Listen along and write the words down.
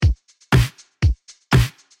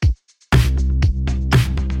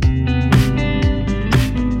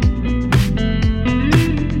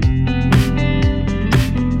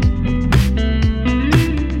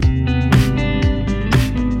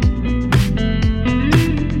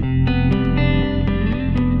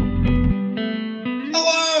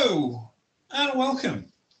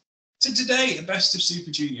today at Best of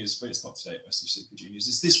Super Juniors, but it's not today at Best of Super Juniors.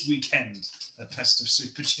 It's this weekend at Best of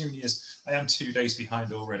Super Juniors. I am 2 days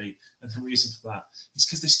behind already, and the reason for that is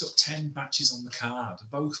because they stuck 10 matches on the card,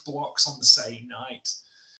 both blocks on the same night.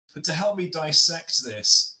 But to help me dissect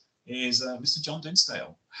this is Mr. John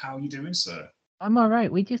Dinsdale. How are you doing, sir? I'm all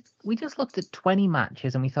right. We just looked at 20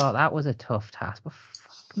 matches and we thought that was a tough task. But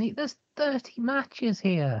fuck me, there's 30 matches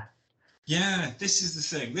here. Yeah, this is the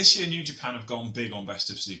thing. This year, New Japan have gone big on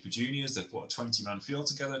Best of Super Juniors. They've put a 20-man field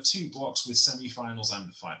together, 2 blocks with semi-finals and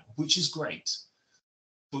a final, which is great.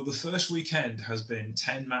 But the first weekend has been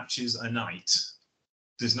 10 matches a night.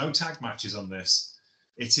 There's no tag matches on this.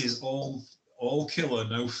 It is all killer,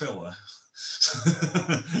 no filler.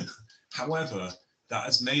 However, that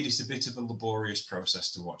has made it a bit of a laborious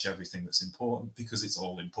process to watch everything that's important because it's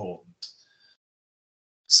all important.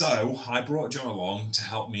 So I brought John along to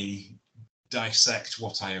help me dissect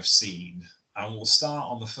what I have seen. And we'll start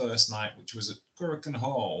on the first night, which was at Gurrican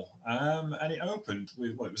Hall. And it opened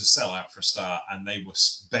with, well, it was a sellout for a start, and they were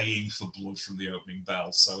baying for blood from the opening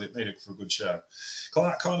bell. So it made it for a good show.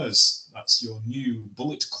 Clark Connors, that's your new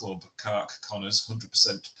Bullet Club, Clark Connors,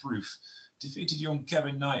 100% proof, defeated young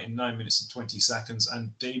Kevin Knight in 9 minutes and 20 seconds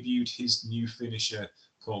and debuted his new finisher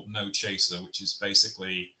called No Chaser, which is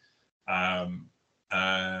basically, how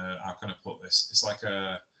can I put this?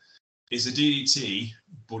 It's a DDT,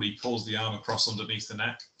 but he pulls the arm across underneath the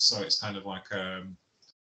neck. So it's kind of like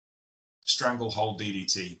stranglehold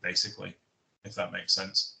DDT, basically, if that makes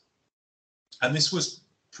sense. And this was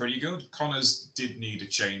pretty good. Connors did need a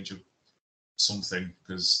change of something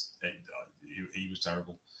because he was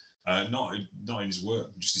terrible. Not in his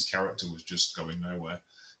work, just his character was just going nowhere.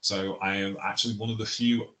 So I am actually one of the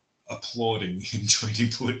few applauding him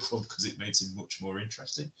joining Bullet Club because it made him much more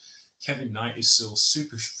interesting. Kevin Knight is still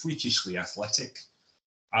super freakishly athletic,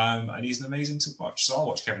 and he's amazing to watch. So I'll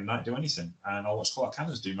watch Kevin Knight do anything, and I'll watch Clark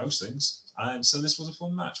Connors do most things. And so this was a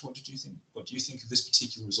fun match. What did you think? What do you think of this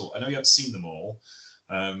particular result? I know you haven't seen them all.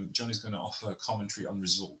 John is going to offer commentary on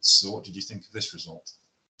results. So what did you think of this result?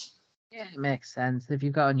 Yeah, it makes sense. If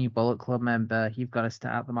you've got a new Bullet Club member, you've got to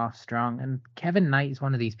start them off strong. And Kevin Knight is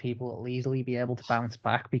one of these people that will easily be able to bounce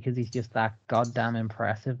back because he's just that goddamn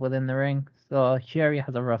impressive within the ring. So sure, he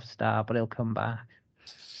has a rough start, but he'll come back.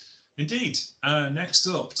 Indeed. Next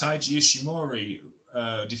up, Taiji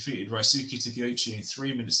Ishimori defeated Ryusuke Taguchi in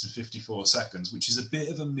 3 minutes and 54 seconds, which is a bit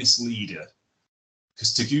of a misleader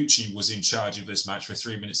because Taguchi was in charge of this match for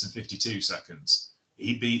 3 minutes and 52 seconds.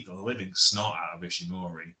 He beat the living snot out of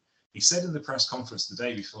Ishimori. He said in the press conference the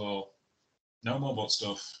day before, no more butt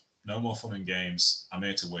stuff, no more fun and games, I'm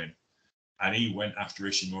here to win. And he went after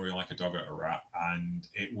Ishimori like a dog at a rat, and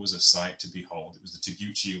it was a sight to behold. It was the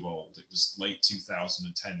Taguchi of old. It was late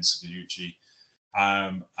 2010 Taguchi,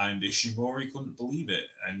 and Ishimori couldn't believe it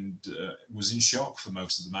and was in shock for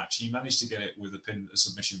most of the match. He managed to get it with a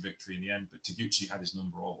submission victory in the end, but Taguchi had his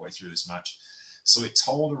number all the way through this match. So it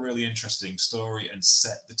told a really interesting story and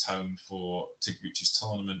set the tone for Taguchi's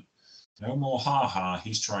tournament. No more ha-ha,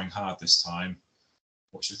 he's trying hard this time.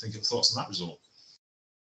 What do you think of the thoughts on that result?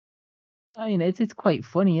 I mean, it's quite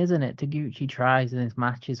funny, isn't it? Taguchi tries and his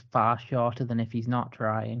match is far shorter than if he's not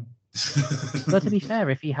trying. But to be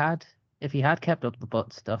fair, if he had kept up the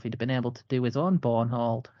butt stuff, he'd have been able to do his own born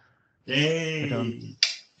hold. Yay!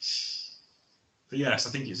 But yes,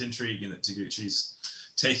 I think it's intriguing that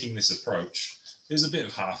Taguchi's taking this approach. There's a bit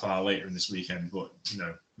of half-hour later in this weekend, but,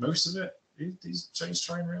 most of it, he's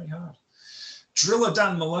trying really hard. Driller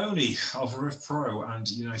Dan Maloney of Riff Pro and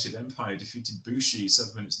United Empire defeated Bushi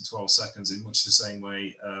 7 minutes and 12 seconds in much the same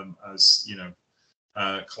way as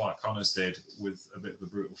Clark Connors did, with a bit of a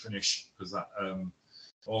brutal finish, because that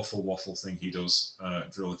awful waffle thing he does,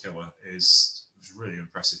 Driller Killer, is a really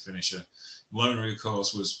impressive finisher. Maloney, of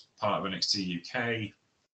course, was part of NXT UK,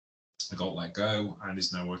 got let go, and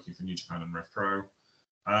is now working for New Japan and Riff Pro.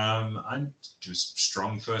 And just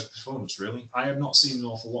strong first performance, really. I have not seen an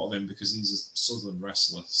awful lot of him because he's a Southern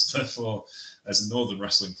wrestler. So therefore, as a Northern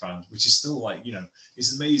wrestling fan, which is still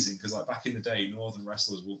it's amazing because back in the day, Northern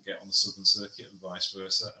wrestlers wouldn't get on the Southern circuit and vice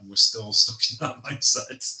versa, and we're still stuck in that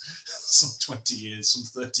mindset some 20 years, some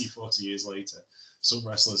 30, 40 years later. Some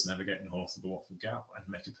wrestlers never get north of the Watford Gap and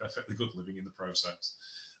make a perfectly good living in the process.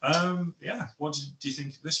 What do you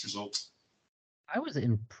think of this result?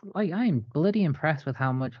 I'm bloody impressed with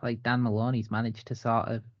how much Dan Maloney's managed to sort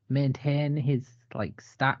of maintain his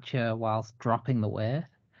stature whilst dropping the weight.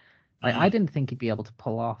 I didn't think he'd be able to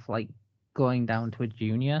pull off going down to a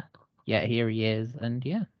junior, yet here he is, and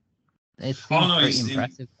yeah, it seems pretty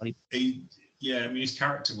impressive. His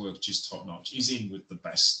character work is just top notch. He's in with the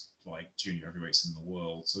best junior heavyweights in the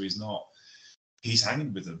world, so he's not he's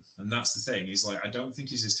hanging with them. And that's the thing. He's like, I don't think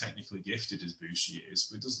he's as technically gifted as BOSJ is,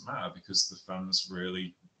 but it doesn't matter because the fans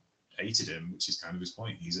really hated him, which is kind of his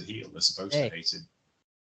point. He's a heel. They're supposed to hate him.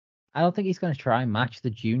 I don't think he's going to try and match the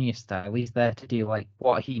junior style. He's there to do like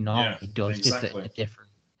what he normally does, exactly. just at a different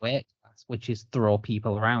weight class, which is throw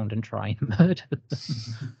people around and try and murder them.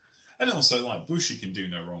 And also, like, BOSJ can do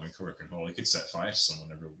no wrong in Korakuen Hall. He could set fire to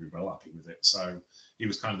someone, everyone would be well happy with it. So he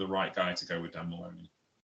was kind of the right guy to go with Dan Maloney.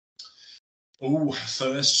 Oh,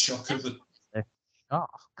 first shock of the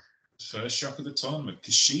tournament.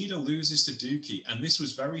 Kushida loses to Dookie, and this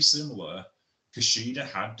was very similar. Kushida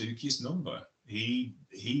had Dookie's number. He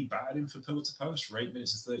batted him for pillar to post for 8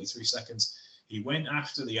 minutes and 33 seconds. He went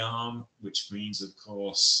after the arm, which means, of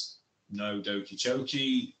course, no Doki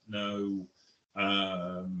Choki, no,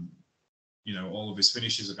 all of his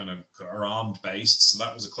finishes are armed based. So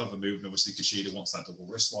that was a clever move. And obviously, Kushida wants that double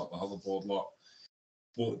wrist lock, the hoverboard lock.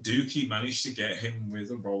 But Dookie managed to get him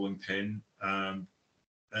with a rolling pin,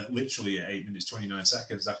 literally at 8 minutes 29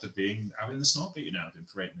 seconds after having the snot beaten out of him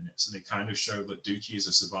for 8 minutes, and it kind of showed that Dookie is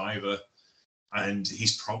a survivor, and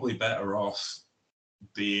he's probably better off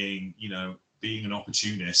being an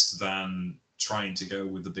opportunist than trying to go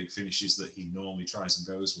with the big finishes that he normally tries and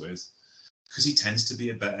goes with, because he tends to be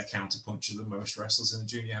a better counterpuncher than most wrestlers in the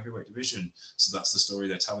junior heavyweight division. So that's the story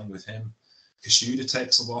they're telling with him. Kushida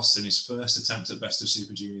takes a loss in his first attempt at Best of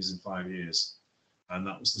Super Juniors in 5 years, and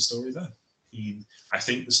that was the story there. I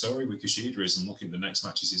think the story with Kushida is, and looking at the next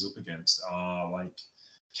matches he's up against, are like,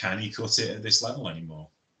 can he cut it at this level anymore?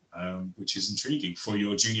 Which is intriguing for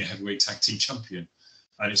your junior heavyweight tag team champion.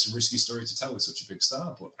 And it's a risky story to tell with such a big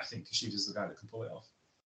star, but I think Kushida's the guy that can pull it off.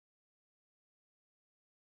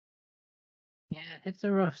 Yeah, it's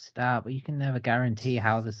a rough start, but you can never guarantee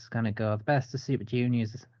how this is going to go. The Best of Super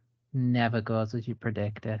Juniors never goes as you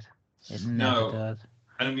predict it. It never does.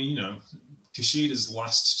 And I mean, Kushida's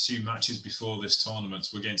last 2 matches before this tournament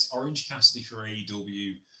were against Orange Cassidy for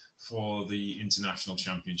AEW for the International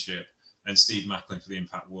Championship and Steve Macklin for the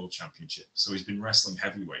Impact World Championship. So he's been wrestling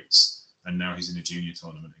heavyweights, and now he's in a junior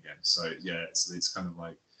tournament again. So yeah, it's kind of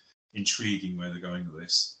like intriguing where they're going with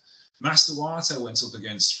this. Master Wato went up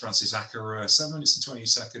against Francis Akira, 7 minutes and 20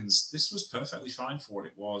 seconds. This was perfectly fine for what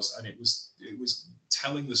it was, and it was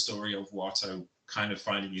telling the story of Wato kind of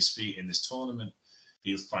finding his feet in this tournament.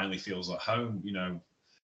 He finally feels at home.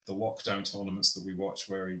 The lockdown tournaments that we watched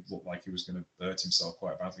where he looked like he was going to hurt himself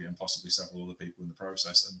quite badly, and possibly several other people in the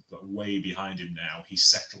process, and way behind him now. He's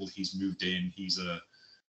settled, he's moved in, he's a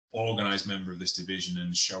organized member of this division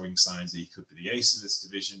and showing signs that he could be the ace of this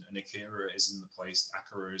division. And Akira is in the place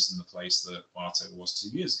that Wato was 2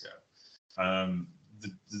 years ago.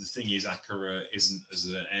 The thing is, Akira isn't as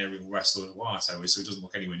an aerial wrestler as Wato is, so he doesn't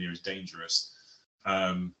look anywhere near as dangerous.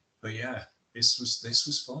 But yeah, this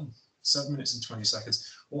was fun. 7 minutes and 20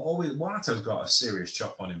 seconds. Well, Wato's got a serious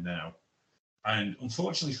chop on him now. And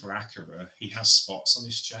unfortunately for Akira, he has spots on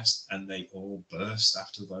his chest and they all burst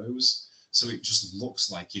after those. So it just looks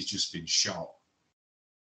like he's just been shot.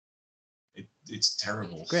 It's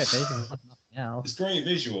terrible. Great visual. It's great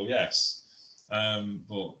visual, yes.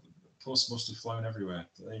 But pus must have flown everywhere.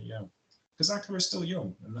 But there you go. Because Akira's still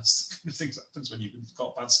young, and that's the kind of thing that happens when you've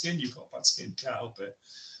got bad skin. You've got bad skin, can't help it.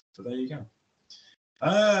 But there you go.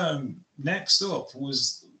 Next up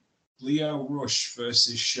was Leo Rush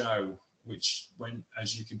versus Show, which went,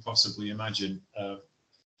 as you can possibly imagine,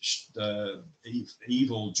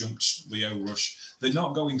 Evil jumped Leo Rush. They're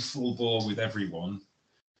not going full bore with everyone.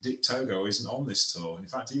 Dick Togo isn't on this tour. In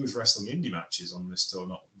fact, he was wrestling indie matches on this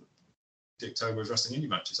tour. Dick Togo was wrestling indie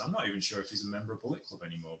matches. I'm not even sure if he's a member of Bullet Club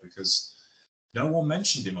anymore because no one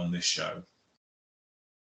mentioned him on this show.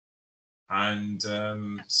 And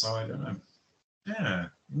so I don't know. Yeah,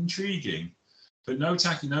 intriguing. But no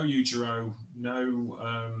Taki, no Yujiro,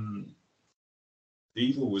 no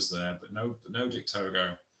Evil was there, but no Dick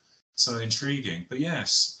Togo. So intriguing. But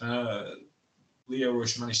yes, Leo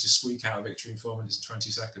Rush managed to squeak out a victory in 4 minutes and 20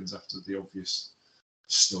 seconds after the obvious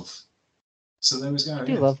stuff. So there was going. I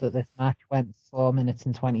do love that this match went 4 minutes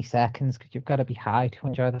and 20 seconds because you've got to be high to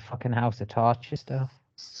enjoy the fucking House of Torture stuff.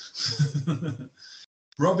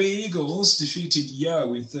 Robbie Eagles defeated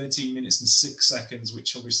Yo in 13 minutes and 6 seconds,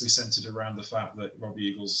 which obviously centered around the fact that Robbie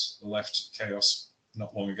Eagles left Chaos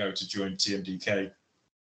not long ago to join TMDK.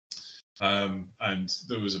 And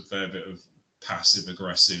there was a fair bit of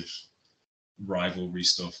passive-aggressive rivalry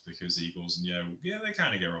stuff because Eagles and Yo, yeah, they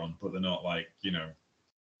kind of get on, but they're not like,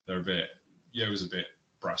 they're a bit, Yo's a bit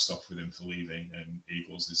brassed off with him for leaving, and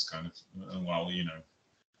Eagles is kind of,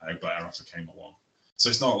 I better after came along. So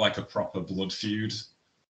it's not like a proper blood feud,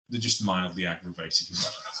 they're just mildly aggravated.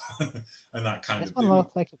 And that kind This of one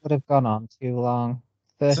looked like it would have gone on too long.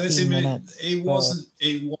 30 minutes. It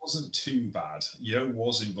wasn't too bad. Yo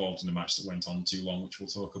was involved in a match that went on too long, which we'll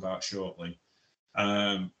talk about shortly.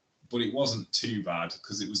 But it wasn't too bad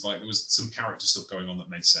because it was like there was some character stuff going on that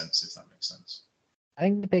made sense, if that makes sense. I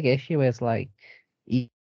think the big issue is like each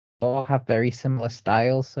all have very similar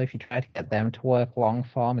styles, so if you try to get them to work long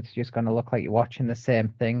form, it's just going to look like you're watching the same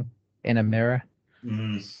thing in a mirror.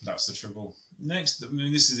 That's the trouble. Next, I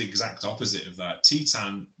mean, this is the exact opposite of that.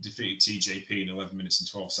 Titan defeated TJP in 11 minutes and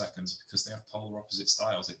 12 seconds because they have polar opposite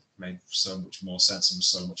styles. It made so much more sense and was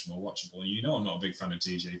so much more watchable. And you know I'm not a big fan of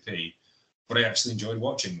TJP, but I actually enjoyed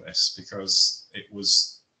watching this because it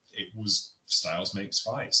was styles makes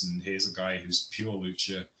fights. And here's a guy who's pure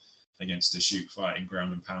lucha against a shoot fighting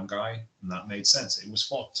ground and pound guy, and that made sense. It was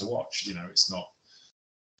fun to watch. You know, it's not...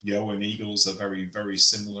 Yo and Eagles are very, very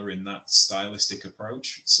similar in that stylistic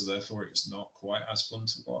approach, so therefore it's not quite as fun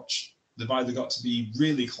to watch. They've either got to be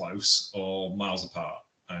really close or miles apart,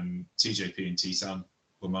 and TJP and Titan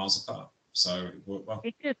were miles apart, so it worked well.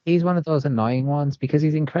 He's one of those annoying ones because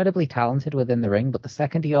he's incredibly talented within the ring, but the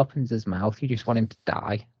second he opens his mouth, you just want him to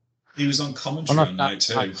die. He was on commentary on night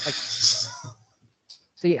two.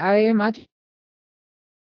 See, I imagine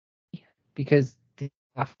because they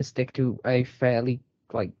have to stick to a fairly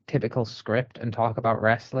like typical script and talk about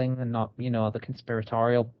wrestling and not, you know, the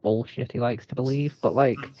conspiratorial bullshit he likes to believe. But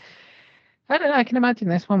like, I don't know, I can imagine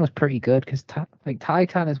this one was pretty good because like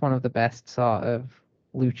Titan is one of the best sort of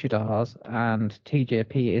luchadors, and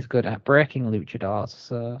TJP is good at breaking luchadors.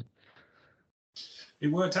 So it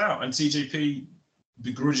worked out, and TJP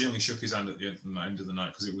begrudgingly shook his hand at the end of the night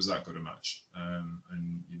because it was that good a match.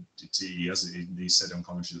 And he said on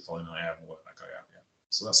commentary the following night, I haven't worked that guy out yet.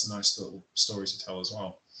 So that's a nice little story to tell as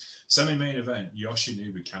well. Semi-main event,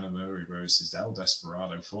 Yoshinobu Kanemaru versus El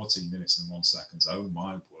Desperado, 14 minutes and 1 second. Oh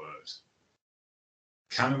my word.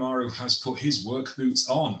 Kanemaru has put his work boots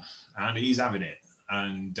on, and he's having it.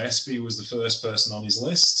 And Despy was the first person on his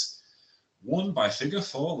list. Won by figure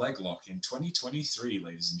 4 leg lock in 2023,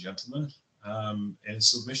 ladies and gentlemen. In a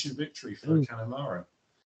submission victory for Kanemaru.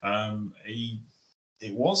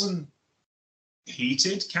 It wasn't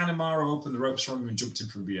heated. Kanemaru opened the ropes from him and jumped in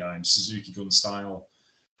from behind, Suzuki gun style.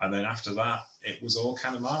 And then after that, it was all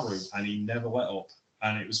Kanemaru, and he never let up.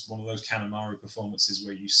 And it was one of those Kanemaru performances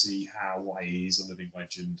where you see why he is a living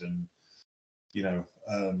legend, and you know,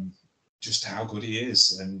 just how good he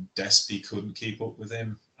is. And Despy couldn't keep up with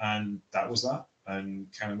him, and that was that. And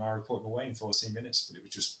Kanemaru put him away in 14 minutes, but it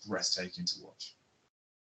was just breathtaking to watch.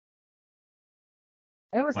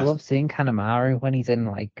 I always love seeing Kanemaru when he's in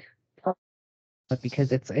like,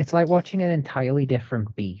 because it's like watching an entirely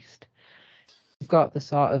different beast. You've got the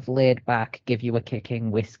sort of laid back, give you a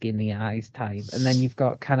kicking, whisk in the eyes type, and then you've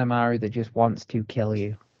got Kanemaru that just wants to kill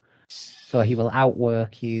you. So he will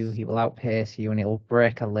outwork you, he will outpace you, and he'll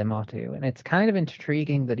break a limb or two. And it's kind of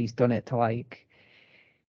intriguing that he's done it to like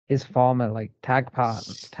his former like tag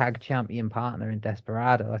champion partner in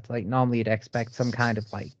Desperado. It's like normally you'd expect some kind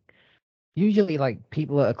of like, usually like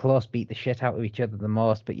people that are close beat the shit out of each other the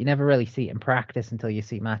most, but you never really see it in practice until you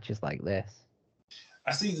see matches like this.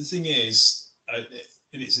 I think the thing is,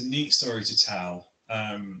 it's a neat story to tell.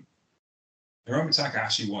 Hiromu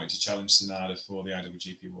Takahashi wanted to challenge Sanada for the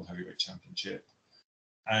IWGP World Heavyweight Championship.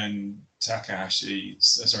 And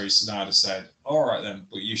Sanada said, all right then,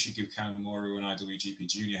 but you should give Kanemaru an IWGP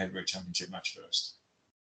Junior Heavyweight Championship match first.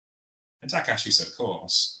 And Takahashi said, of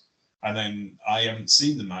course. And then I haven't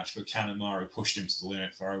seen the match, but Kanemaru pushed him to the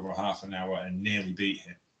limit for over half an hour and nearly beat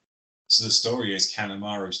him. So the story is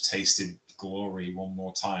Kanemaru's tasted glory one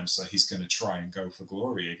more time, so he's going to try and go for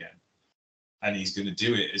glory again. And he's going to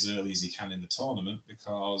do it as early as he can in the tournament,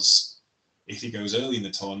 because if he goes early in the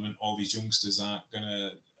tournament, all these youngsters are going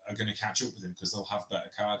to catch up with him because they'll have better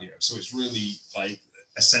cardio. So it's really like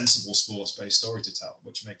a sensible sports-based story to tell,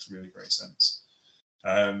 which makes really great sense.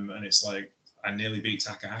 And it's like, I nearly beat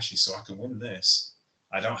Takahashi, so I can win this.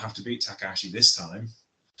 I don't have to beat Takahashi this time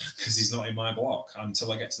because he's not in my block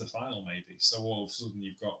until I get to the final, maybe. So all of a sudden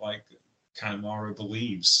you've got like Kanemaru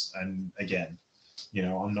believes, and again, you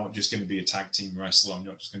know, I'm not just going to be a tag team wrestler. I'm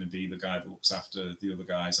not just going to be the guy that looks after the other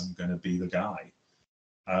guys. I'm going to be the guy.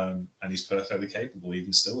 And he's perfectly capable,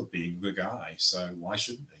 even still, of being the guy. So why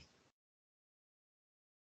shouldn't he?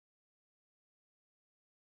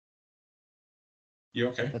 You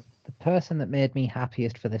okay? The person that made me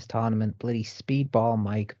happiest for this tournament, bloody Speedball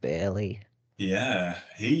Mike Bailey. Yeah,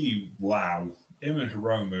 wow. Him and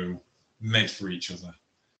Hiromu made for each other.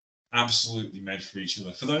 Absolutely made for each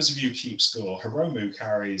other. For those of you who keep score, Hiromu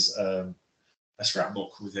carries a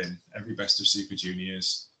scrapbook with him every Best of Super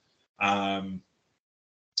Juniors. And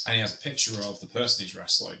he has a picture of the person he's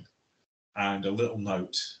wrestling and a little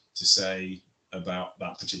note to say about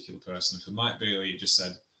that particular person. For Mike Bailey, it just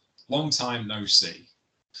said, "Long time no see."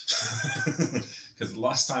 Because the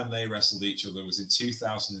last time they wrestled each other was in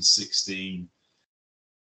 2016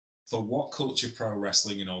 for What Culture Pro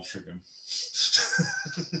Wrestling in Altrincham.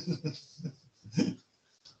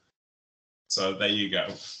 So there you go.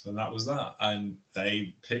 And that was that. And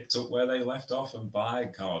they picked up where they left off, and by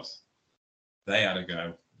God, they had a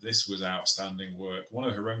go. This was outstanding work. One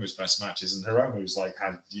of Hiromu's best matches, and Hiromu's like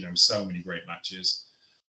had, so many great matches.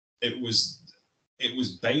 It was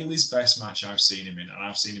Bailey's best match I've seen him in, and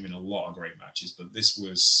I've seen him in a lot of great matches, but this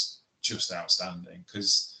was just outstanding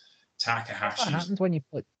because Takahashi. What happens when you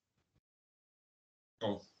put?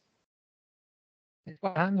 Oh. It's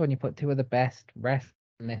what happens when you put two of the best wrestlers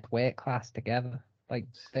in this weight class together. Like,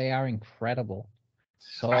 they are incredible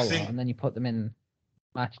solo, and then you put them in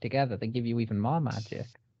match together, they give you even more magic.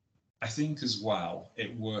 I think as well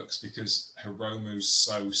it works because Hiromu's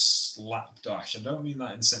so slapdash. I don't mean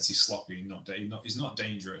that in the sense he's sloppy, he's not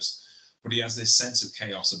dangerous, but he has this sense of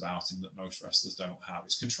chaos about him that most wrestlers don't have.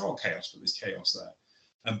 It's controlled chaos, but there's chaos there.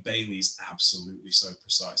 And Bailey's absolutely so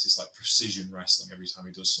precise. It's like precision wrestling every time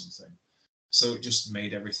he does something. So it just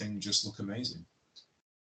made everything just look amazing.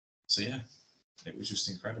 So yeah, it was just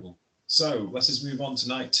incredible. So let's just move on to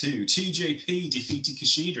night 2. TJP defeated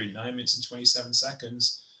Kushida in 9 minutes and 27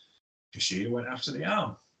 seconds. Kushida went after the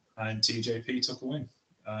arm, and TJP took a win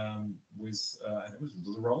with it was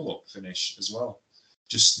the roll-up finish as well.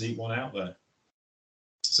 Just sneak one out there.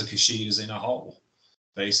 So Kushida's in a hole.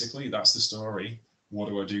 Basically, that's the story. What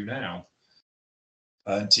do I do now?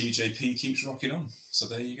 And TJP keeps rocking on. So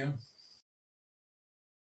there you go.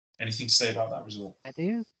 Anything to say about that result? I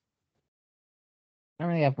do. I don't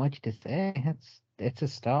really have much to say. It's a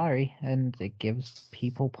story, and it gives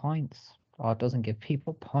people points, or it doesn't give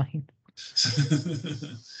people points.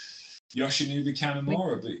 Yoshinobu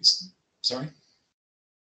Kanemaru, but sorry.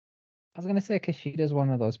 I was gonna say Kushida's one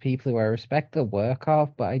of those people who I respect the work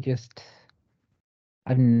of, but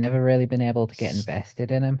I've never really been able to get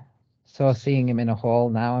invested in him. So seeing him in a hole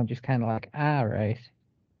now, I'm just kind of like, right.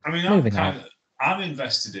 I mean, I'm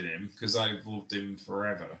invested in him because I've loved him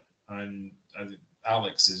forever, and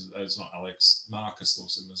Marcus loves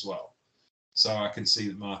him as well. So I can see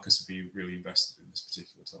that Marcus would be really invested in this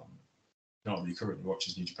particular tournament. Not that he currently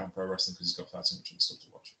watches New Japan Pro Wrestling because he's got far too much other stuff to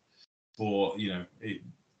watch. But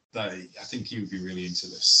I think he would be really into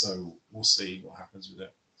this. So we'll see what happens with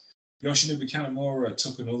it. Yoshinobu Kanemaru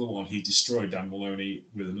took another one. He destroyed Dan Maloney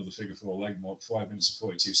with another figure 4 leg mob, 5 minutes and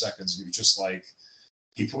 42 seconds. And it was just like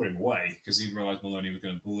he put him away because he realized Maloney was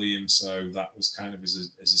going to bully him. So that was kind of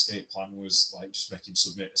his escape plan, was like just make him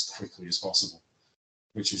submit as quickly as possible,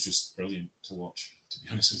 which was just brilliant to watch, to be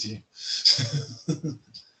honest with you.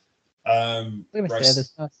 I'm going to say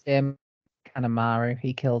there's no same Kanemaru.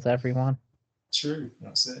 He kills everyone. True,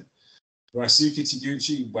 that's it. Ryusuke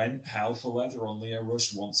Taguchi went hell for leather on Leo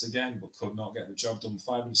Rush once again, but could not get the job done.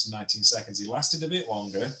 5 minutes and 19 seconds. He lasted a bit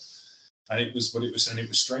longer, and it was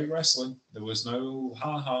straight wrestling. There was no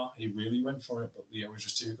ha-ha. He really went for it, but Leo was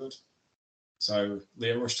just too good. So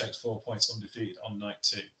Leo Rush takes 4 points undefeated on night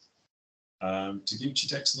 2. Taguchi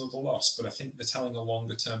takes another loss, but I think they're telling a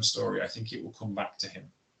longer-term story. I think it will come back to him.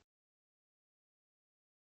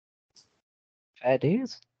 Fair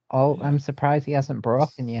dues. Oh, yeah. I'm surprised he hasn't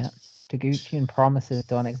broken yet. Taguchi and Promises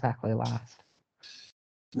don't exactly last.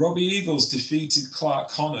 Robbie Eagles defeated Clark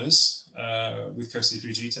Connors with Kosi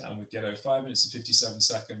Fujita and with Gedo. 5 minutes and 57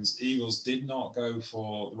 seconds. Eagles did not go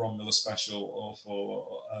for the Ron Miller special or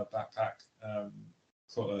for backpack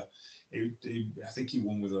cutter. I think he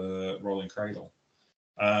won with a rolling cradle.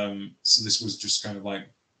 So this was just kind of like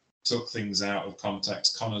took things out of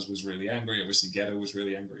context. Connors was really angry. Obviously, Gedo was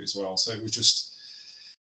really angry as well. So it was just,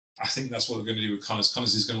 I think that's what they're going to do with Connors.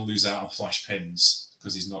 Connors is going to lose out on flash pins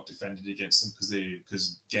because he's not defended against them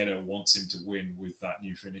because Gedo wants him to win with that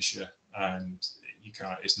new finisher, and you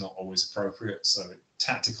can't. It's not always appropriate. So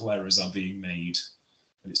tactical errors are being made,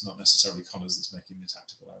 and it's not necessarily Connors that's making the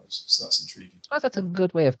tactical errors. So that's intriguing. I suppose that's a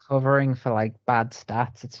good way of covering for like bad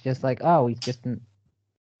stats. It's just like, oh,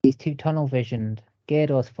 he's too tunnel visioned.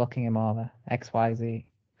 Gedo's fucking him over. XYZ.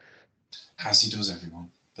 As he does everyone.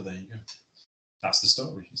 But there you go. That's the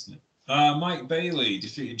story, isn't it? Mike Bailey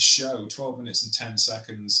defeated Show 12 minutes and 10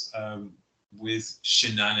 seconds with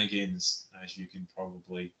shenanigans, as you can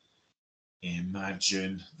probably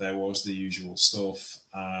imagine. There was the usual stuff.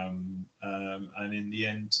 And in the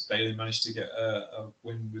end, Bailey managed to get a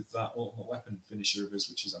win with that ultimate weapon finisher of his,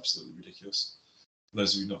 which is absolutely ridiculous. For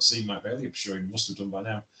those of you who have not seen Mike Bailey, I'm sure you must have done by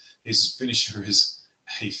now. His finisher is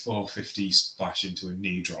a 450 splash into a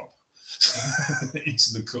knee drop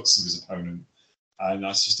into the guts of his opponent. And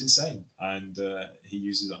that's just insane. And he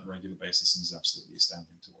uses it on a regular basis and is absolutely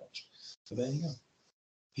astounding to watch. So there you go.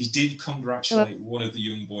 He did congratulate one of the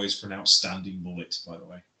young boys for an outstanding mullet, by the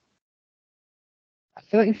way. I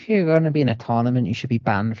feel like if you're going to be in a tournament, you should be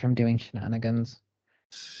banned from doing shenanigans.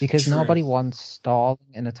 Because True. nobody wants stalling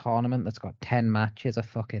in a tournament that's got 10 matches a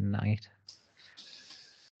fucking night.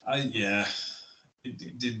 Yeah,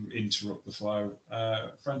 it did interrupt the flow.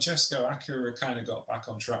 Francesco Akira kind of got back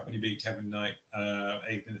on track when he beat Kevin Knight,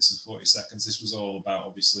 8 minutes and 40 seconds. This was all about,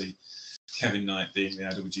 obviously, Kevin Knight being the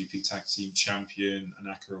IWGP Tag Team Champion and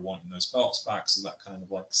Akira wanting those belts back, so that kind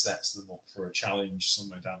of like sets them up for a challenge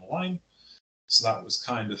somewhere down the line. So that was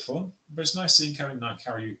kind of fun. But it's nice seeing Kevin Knight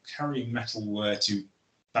carrying metalware to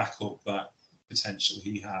back up that potential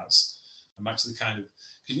he has. I'm actually kind of,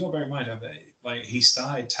 because you got to bear in mind, like he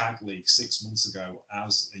started Tag League 6 months ago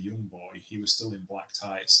as a young boy. He was still in black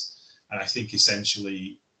tights, and I think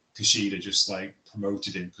essentially Kushida just like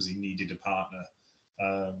promoted him because he needed a partner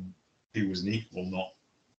who was an equal, not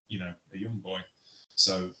a young boy.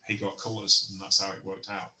 So he got colours, and that's how it worked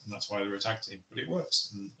out, and that's why they're a tag team. But it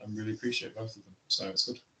works, and I really appreciate both of them. So it's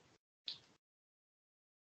good.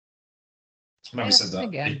 Having said that,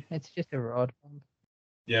 again, it's just a road bump.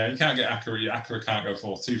 Yeah, you can't get Akira. Akira can't go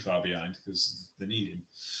too far behind because they need him.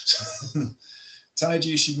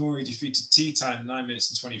 Taiji Ishimori defeated T-Time 9 minutes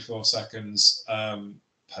and 24 seconds.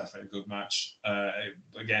 Perfect, good match.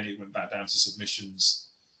 Again, it went back down to submissions.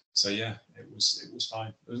 So yeah, it was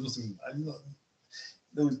fine. There was nothing.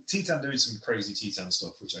 There was T-Time doing some crazy T-Time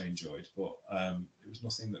stuff, which I enjoyed, but it was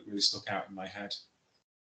nothing that really stuck out in my head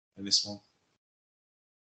in this one.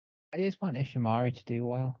 I just want Ishimori to do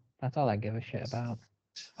well. That's all I give a shit about.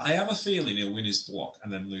 I have a feeling he'll win his block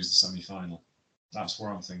and then lose the semi-final. That's what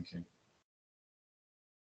I'm thinking.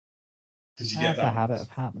 Because you get that habit of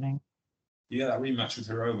happening. You get that rematch with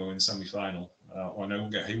Hiromu in the semi-final.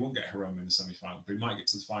 He won't get Hiromu in the semi-final, but he might get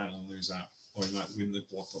to the final and lose out, or he might win the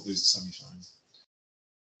block but lose the semi-final.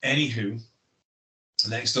 Anywho,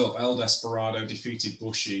 next up, El Desperado defeated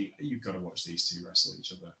Bushi. You've got to watch these two wrestle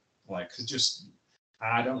each other.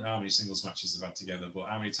 I don't know how many singles matches they've had together, but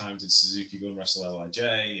how many times did Suzuki Gun wrestle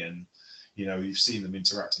LIJ? And, you've seen them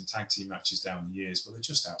interact in tag team matches down the years, but they're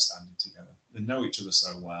just outstanding together. They know each other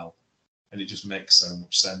so well, and it just makes so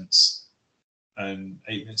much sense. And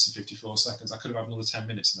 8 minutes and 54 seconds. I could have had another 10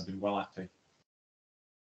 minutes and I've been well happy.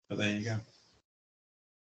 But there you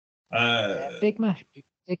go. Big match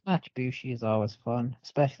Bushi is always fun,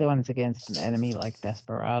 especially when it's against an enemy like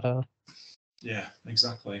Desperado. Yeah,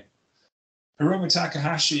 exactly. Hiromu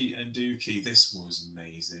Takahashi and Dookie, this was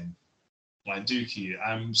amazing. Like Dookie,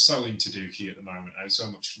 I'm so into Dookie at the moment. I have so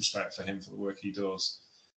much respect for him for the work he does.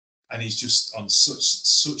 And he's just on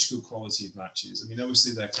such good quality of matches. I mean,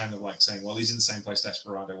 obviously they're kind of like saying, well, he's in the same place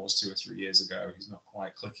Desperado was 2 or 3 years ago. He's not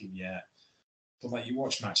quite clicking yet. But like you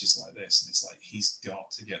watch matches like this, and it's like he's got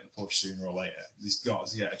to get the push sooner or later. He's got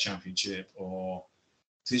to get a championship, or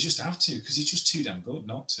they just have to because he's just too damn good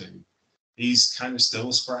not to. He's kind of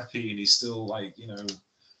still scrappy, and he's still like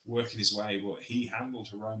working his way. But he handled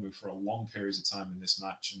Hiromu for a long period of time in this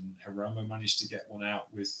match, and Hiromu managed to get one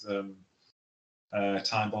out with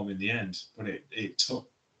time bomb in the end. But it took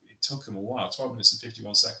him a while, 12 minutes and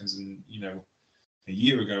 51 seconds, and a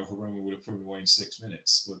year ago Hiromu would have proven away in 6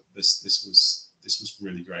 minutes. But this was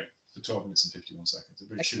really great for 12 minutes and 51 seconds.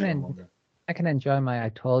 But it should have gone longer. I can enjoy my I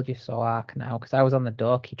told you so arc now because I was on the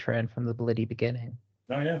Doki train from the bloody beginning.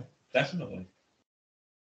 Oh yeah, definitely.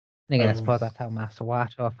 And again, I suppose that's how Master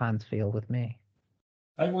Wato fans feel with me.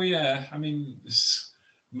 Well, yeah, I mean,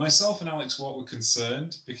 myself and Alex Watt were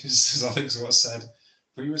concerned because, as Alex Watt said,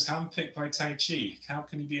 but he was handpicked by Tai Chi. How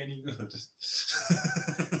can he be any good? Which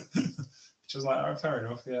was like, oh, fair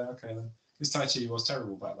enough. Yeah, okay then. Because Tai Chi was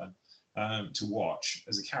terrible back then to watch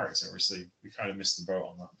as a character. Obviously, we kind of missed the boat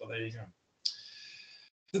on that, but there you go.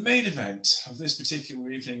 The main event of this particular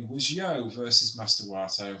evening was Yo versus Master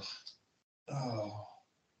Wato. Oh.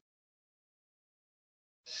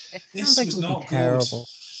 This was not terrible.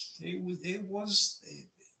 It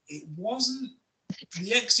wasn't.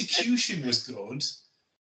 The execution was good,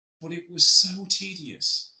 but it was so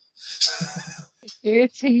tedious.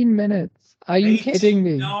 18 minutes. Are you kidding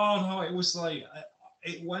me? No. It was like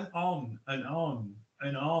it went on and on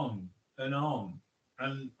and on and on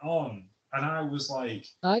and on, and I was like,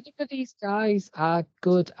 neither of these guys are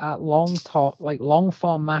good at long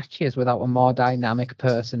form matches without a more dynamic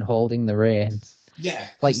person holding the reins. Yeah,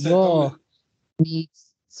 like needs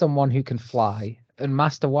someone who can fly, and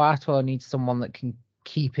Master Wato needs someone that can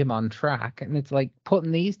keep him on track. And it's like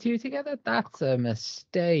putting these two together, that's a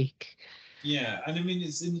mistake. Yeah, and I mean,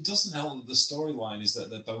 it doesn't help that the storyline is that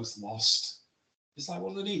they're both lost. It's like,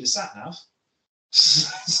 what do they need? A sat nav?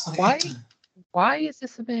 Like, why is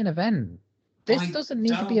this a main event? This doesn't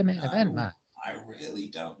need to be a main event, Matt. I really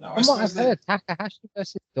don't know. From what I've heard, Takahashi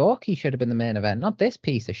versus Doki should have been the main event, not this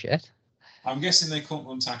piece of shit. I'm guessing they couldn't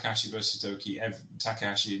run Takahashi versus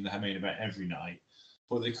Takahashi in the main event every night,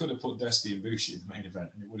 but they could have put Despy and Bushi in the main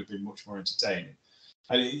event, and it would have been much more entertaining.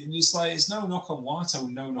 And it's like, it's no knock on Wato,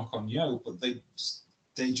 no knock on Yo, but they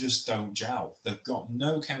just don't gel. They've got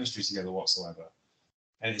no chemistry together whatsoever.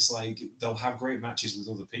 And it's like, they'll have great matches with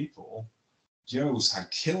other people. Yo's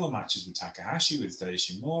had killer matches with Takahashi, with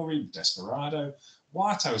Ishimori, with Desperado.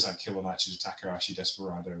 Wato's had killer matches with Takahashi,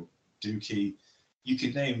 Desperado, Dookie. You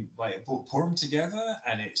could name, like, put them together,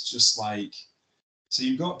 and it's just like, so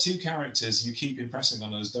you've got two characters you keep impressing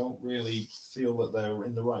on us, don't really feel that they're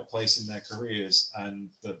in the right place in their careers,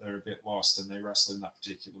 and that they're a bit lost, and they wrestle in that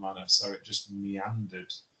particular manner. So it just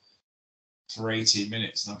meandered for 18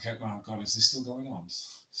 minutes, and I kept going, oh God, is this still going on?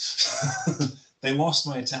 They lost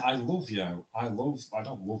my attention. I love Yo. I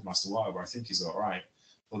don't love Master Wato, but I think he's all right.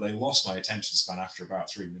 But they lost my attention span after about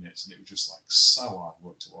 3 minutes, and it was just like so hard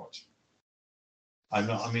work to watch. Let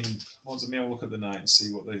me have a look at the night and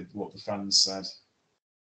see what the fans said.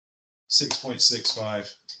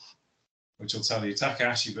 6.65, which will tell you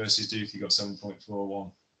Takahashi versus Dookie got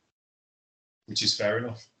 7.41, which is fair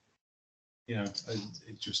enough. You know,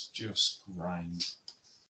 it just grind.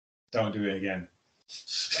 Don't do it again.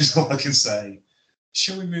 Is all I can say.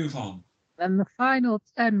 Shall we move on? Then the final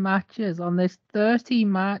 10 matches on this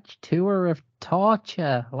 30-match tour of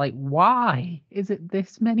torture. Like, why is it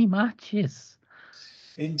this many matches?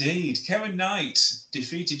 Indeed. Kevin Knight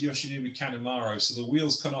defeated Yoshinori Kanemaru, so the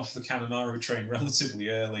wheels cut off the Kanemaru train relatively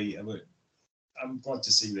early. I'm glad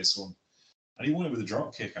to see this one. And he won it with a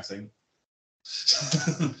drop kick, I think.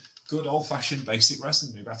 Good old-fashioned basic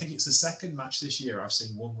wrestling move. I think it's the second match this year I've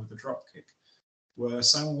seen one with a drop kick, where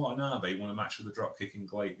Simon Watanabe won a match with a drop kick in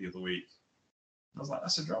Glate the other week. I was like,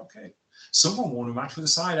 that's a drop kick. Someone won a match with a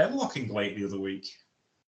side headlock in Glate the other week.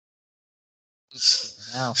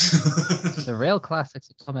 Now, the real classics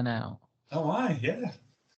are coming out. Oh, yeah.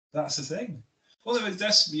 That's the thing. Well, it was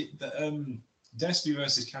Despy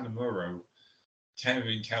versus Kanemaru.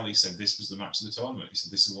 Kevin Kelly said this was the match of the tournament. He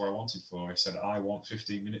said, this is what I wanted for. He said, I want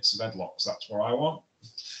 15 minutes of headlocks. That's what I want. He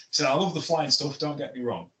said, I love the flying stuff, don't get me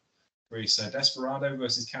wrong. Where he said, Desperado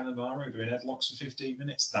versus Kanemaru doing headlocks for 15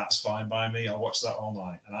 minutes. That's fine by me. I'll watch that all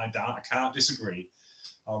night. And I can't disagree.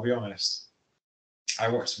 I'll be honest. I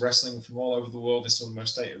watch wrestling from all over the world. It's one of the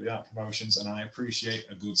most state-of-the-art promotions, and I appreciate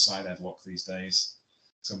a good side headlock these days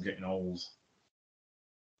because I'm getting old.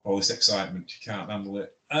 All this excitement, you can't handle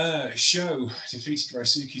it. Sho defeated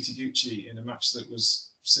Ryusuke Taguchi in a match that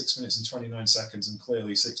was 6 minutes and 29 seconds and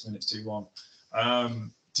clearly 6 minutes too long.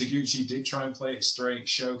 Taguchi did try and play it straight.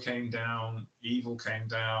 Sho came down. Evil came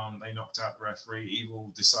down. They knocked out the referee.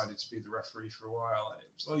 Evil decided to be the referee for a while. It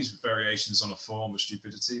was all these variations on a form of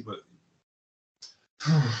stupidity, but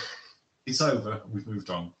it's over. We've moved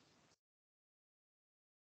on.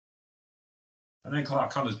 And then Clark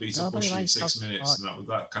Connors beat up Bushi in 6 minutes, and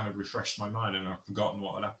that kind of refreshed my mind, and I've forgotten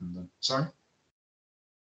what had happened then. Sorry?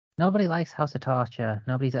 Nobody likes House of Torture.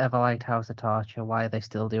 Nobody's ever liked House of Torture. Why are they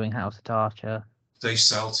still doing House of Torture? They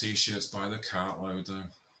sell T-shirts by the cartload, though.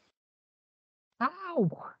 How?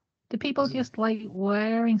 Do people just like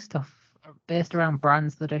wearing stuff based around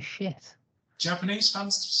brands that are shit? Japanese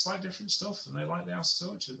fans just like different stuff, and they like the House of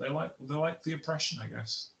Torture. They like the oppression, I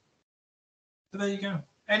guess. But there you go.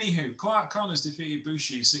 Anywho, Clark Connors defeated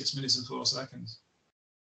Bushi 6 minutes and 4 seconds.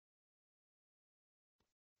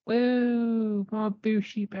 Woo! More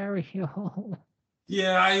Bushi burial.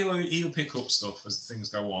 Yeah, he'll pick up stuff as things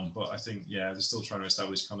go on, but I think, they're still trying to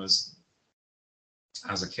establish Connors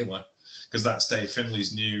as a killer, because that's Dave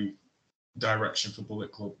Finley's new direction for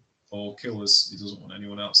Bullet Club. For killers, he doesn't want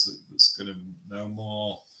anyone else that's going to no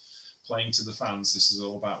more playing to the fans. This is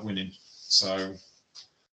all about winning. So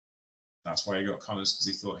that's why he got Connors, because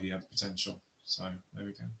he thought he had potential. So there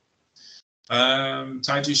we go.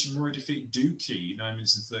 Taiji Ishimori defeated Dookie 9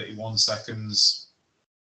 minutes and 31 seconds.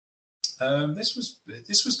 This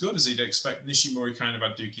was good, as you'd expect. Nishimori kind of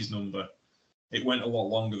had Dookie's number. It went a lot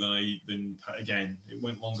longer than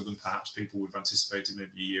perhaps people would have anticipated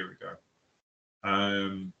maybe a year ago.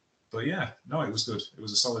 But yeah, no, it was good. It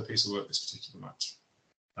was a solid piece of work, this particular match.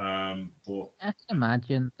 But I can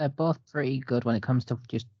imagine they're both pretty good when it comes to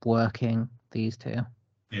just working, these two.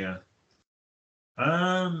 Yeah.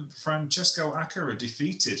 Francesco Acquera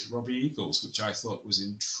defeated Robbie Eagles, which I thought was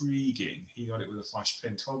intriguing. He got it with a flash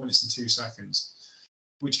pin, 12 minutes and 2 seconds,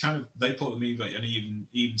 which kind of, they put them like an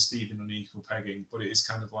even Steven on equal pegging, but it is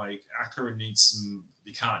kind of like Acquera needs some,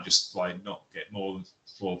 you can't just like not get more than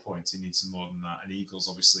 4 points, he needs some more than that. And Eagles,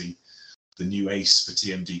 obviously, the new ace for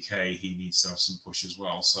TMDK, he needs to have some push as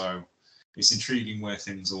well. So it's intriguing where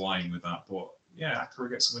things align with that. But yeah,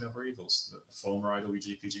 Acquera gets a win over Eagles, the former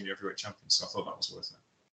IWGP Junior Heavyweight Champion. So I thought that was worth it.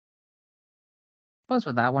 I suppose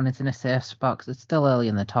with that one, it's in a safe spot because it's still early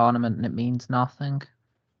in the tournament and it means nothing.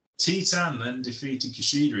 Titan then defeated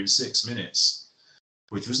Kushida in 6 minutes,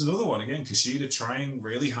 which was another one. Again, Kushida trying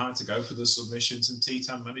really hard to go for the submissions, and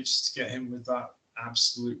Titan manages to get him with that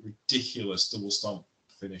absolute ridiculous double stomp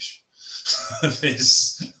finish of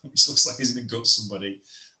his, which looks like he's going to gut somebody.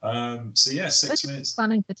 So yeah, 6 minutes.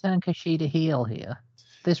 Planning to turn Kushida heel here.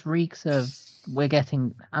 This reeks of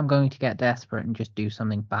I'm going to get desperate and just do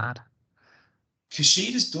something bad.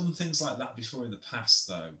 Kushida's done things like that before in the past,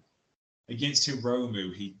 though. Against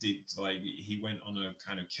Hiromu, he went on a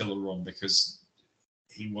kind of killer run because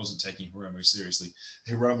he wasn't taking Hiromu seriously.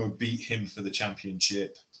 Hiromu beat him for the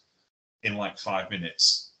championship in like 5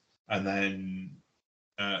 minutes, and then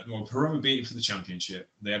Hiromu beat him for the championship.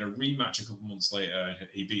 They had a rematch a couple months later.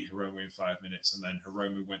 He beat Hiromu in 5 minutes, and then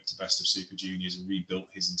Hiromu went to Best of Super Juniors and rebuilt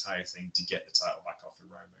his entire thing to get the title back off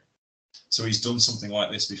Hiromu. So he's done something like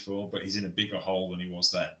this before, but he's in a bigger hole than he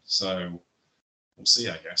was then. So we'll see,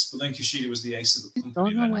 I guess. But then Kushida was the ace of the company. I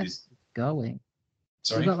don't know where it's going.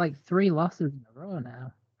 Sorry? He's got like 3 losses in a row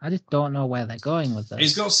now. I just don't know where they're going with this.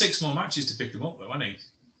 He's got 6 more matches to pick them up, though, hasn't he?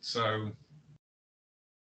 So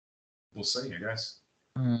we'll see, I guess.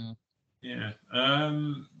 Yeah.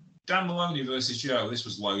 Dan Maloney versus Joe. This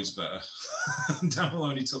was loads better. Dan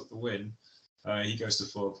Maloney took the win. He goes to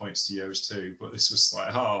 4 points to Joe's 2. But this was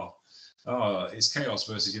like, it's Chaos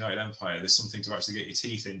versus United Empire. There's something to actually get your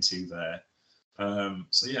teeth into there.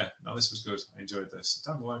 So yeah, no, this was good. I enjoyed this.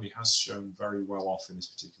 Dan Maloney has shown very well off in this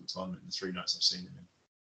particular tournament in the 3 nights I've seen him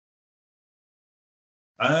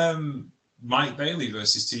in. Mike Bailey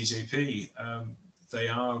versus TJP. They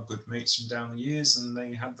are good mates from down the years, and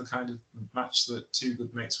they had the kind of match that 2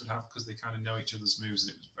 good mates would have because they kind of know each other's moves,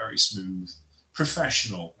 and it was very smooth.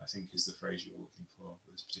 Professional, I think, is the phrase you're looking for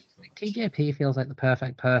this particular match. TJP feels like the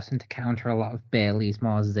perfect person to counter a lot of Bailey's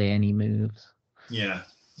more zany moves. Yeah,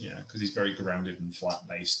 because he's very grounded and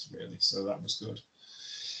flat-based, really, so that was good.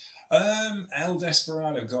 El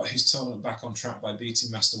Desperado got his tournament back on track by beating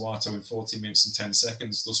Master Wato in 14 minutes and 10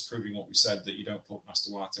 seconds, thus proving what we said, that you don't put Master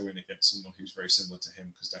Wato in against someone who's very similar to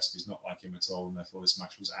him, because Desper's not like him at all, and therefore this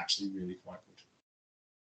match was actually really quite good.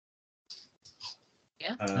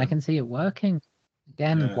 Yeah, I can see it working.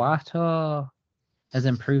 Again, Wato has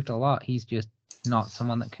improved a lot. He's just not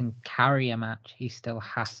someone that can carry a match. He still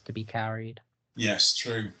has to be carried. Yes,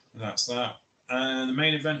 true. That's that. And the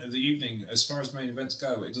main event of the evening, as far as main events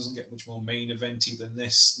go, it doesn't get much more main eventy than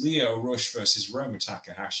this. Leo Rush versus Roma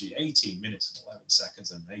Takahashi, 18 minutes and 11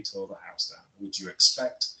 seconds, and they tore the house down. Would you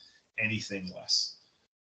expect anything less?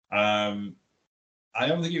 I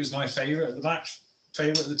don't think it was my favourite of the match,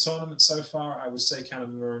 favourite of the tournament so far. I would say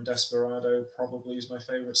Kanemaru and Desperado probably is my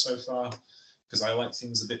favourite so far, because I like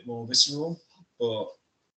things a bit more visceral, but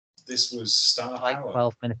this was star power. Like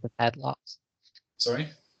 12 minutes of headlocks. Sorry?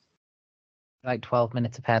 Like 12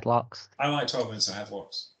 minutes of headlocks. I like 12 minutes of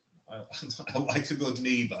headlocks. I like a good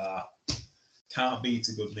knee bar. Can't beat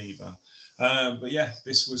a good knee bar. But yeah,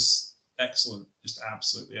 this was excellent. Just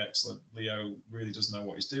absolutely excellent. Leo really does know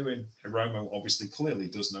what he's doing. Hiromu obviously clearly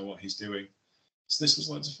does know what he's doing. So this was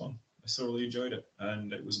loads of fun. I thoroughly enjoyed it.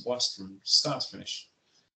 And it was a blast from start to finish.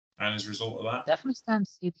 And as a result of that... Definitely starting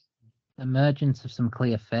to see the emergence of some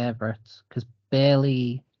clear favourites. Because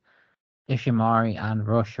Bailey, Ishimori and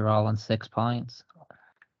Rush are all on 6 points.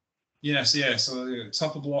 Yes, yeah. So the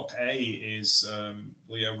top of block A is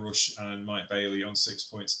Leo Rush and Mike Bailey on 6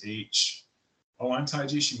 points each. Oh, and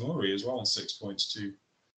Taiji Ishimori as well on 6 points too.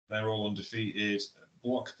 They're all undefeated.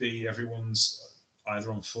 Block B, everyone's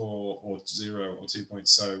either on 4 or 0 or 2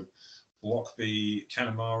 points. So block B,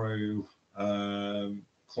 Kanemaru,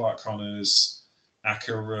 Clark Connors,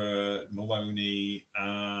 Acquera, Maloney,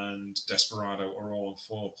 and Desperado are all on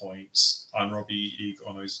 4 points, and Robbie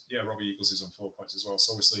Eagles is on 4 points as well.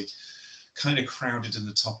 So obviously, kind of crowded in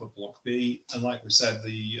the top of Block B. And like we said,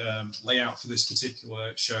 the layout for this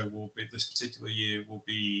particular this particular year will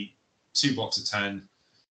be 2 blocks of 10.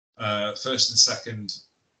 First and second,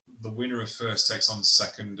 the winner of first takes on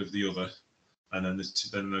second of the other, and then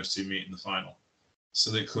those 2 meet in the final.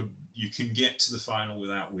 So you can get to the final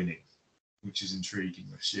without winning, which is intriguing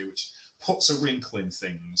this year, which puts a wrinkle in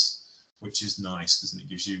things. which is nice because then it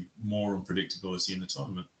gives you more unpredictability in the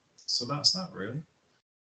tournament. So that's that, really.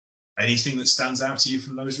 Anything that stands out to you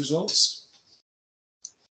from those results?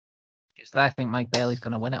 Just that I think Mike Bailey's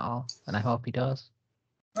going to win it all, and I hope he does.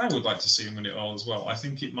 I would like to see him win it all as well. I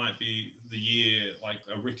think it might be the year, like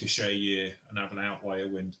a Ricochet year, and have an outlier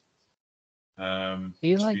win.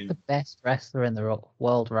 He's like the best wrestler in the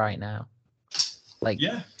world right now. Like,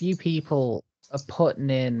 few people are putting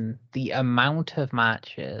in the amount of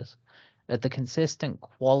matches at the consistent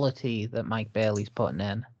quality that Mike Bailey's putting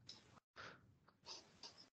in.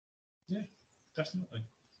 Yeah, definitely.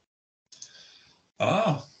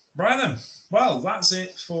 Ah, right then. Well, that's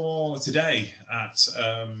it for today at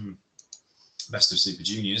Best of Super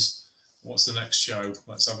Juniors. What's the next show?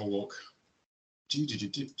 Let's have a look. What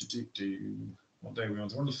day are we on?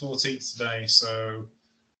 We're on the 14th today, so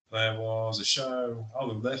there was a show.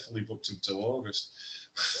 Oh, they're fully booked until August.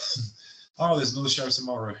 Oh, there's another show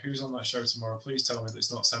tomorrow. Who's on that show tomorrow? Please tell me that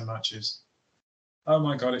it's not 10 matches. Oh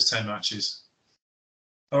my God, it's 10 matches.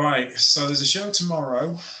 All right, so there's a show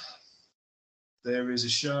tomorrow. There is a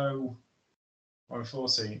show on the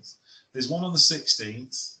 14th. There's one on the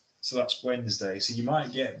 16th, so that's Wednesday. So you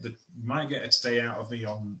might get a day out of me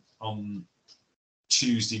on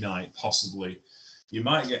Tuesday night, possibly. You'll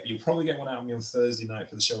probably get one out of me on Thursday night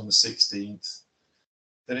for the show on the 16th.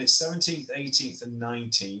 Then it's 17th, 18th, and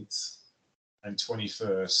 19th, and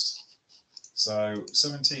 21st. So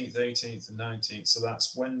 17th, 18th, and 19th. So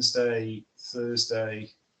that's Wednesday,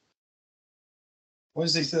 Thursday,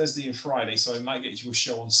 and Friday. So I might get you a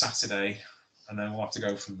show on Saturday, and then we'll have to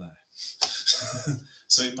go from there.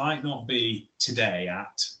 So it might not be today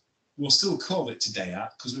at. We'll still call it today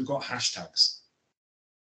at because we've got hashtags.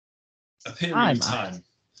 A period of time.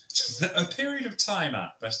 A period of time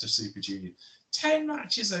at Best of Super Junior. 10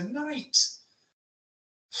 matches a night.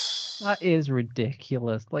 That is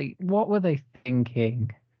ridiculous. Like, what were they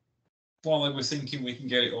thinking? Well, they were thinking we can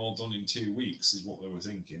get it all done in 2 weeks, is what they were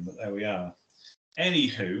thinking, but there we are.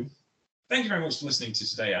 Anywho, thank you very much for listening to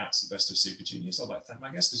today at the Best of Super Juniors. I'd like to thank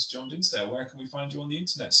my guest, Mr. John Dinsdale. Where can we find you on the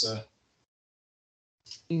internet, sir?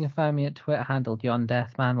 You can find me at Twitter handle John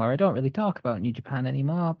Deathman, where I don't really talk about New Japan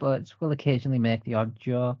anymore, but will occasionally make the odd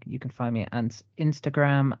joke. You can find me at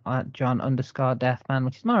Instagram at John_Deathman,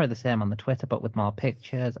 which is more of the same on the Twitter, but with more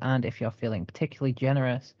pictures. And if you're feeling particularly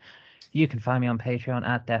generous, you can find me on Patreon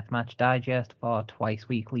at Deathmatch Digest for twice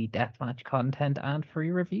weekly deathmatch content and free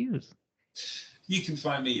reviews. You can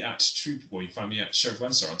find me at you can find me at Sheriff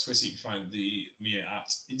Lone Star on Twitter. You can find me at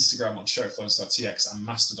Instagram on Sheriff Lone Star TX and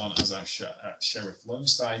Mastodon as at Sheriff Lone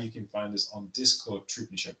Star. You can find us on Discord,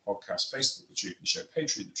 Trooping Show Podcast, Facebook, The Trooping Show,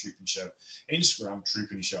 Patreon, The Trooping Show, Instagram,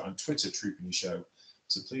 Trooping Show, and Twitter, Trooping Show.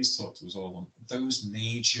 So please talk to us all on those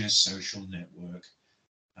major social network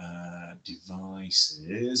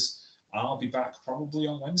devices. I'll be back probably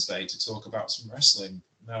on Wednesday to talk about some wrestling.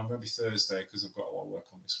 No, maybe Thursday because I've got a lot of work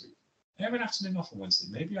on this week. I have an afternoon off on Wednesday.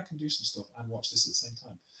 Maybe I can do some stuff and watch this at the same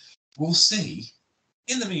time. We'll see.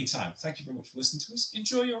 In the meantime, thank you very much for listening to us.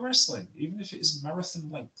 Enjoy your wrestling, even if it is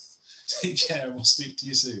marathon length. Take care and we'll speak to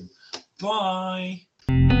you soon. Bye.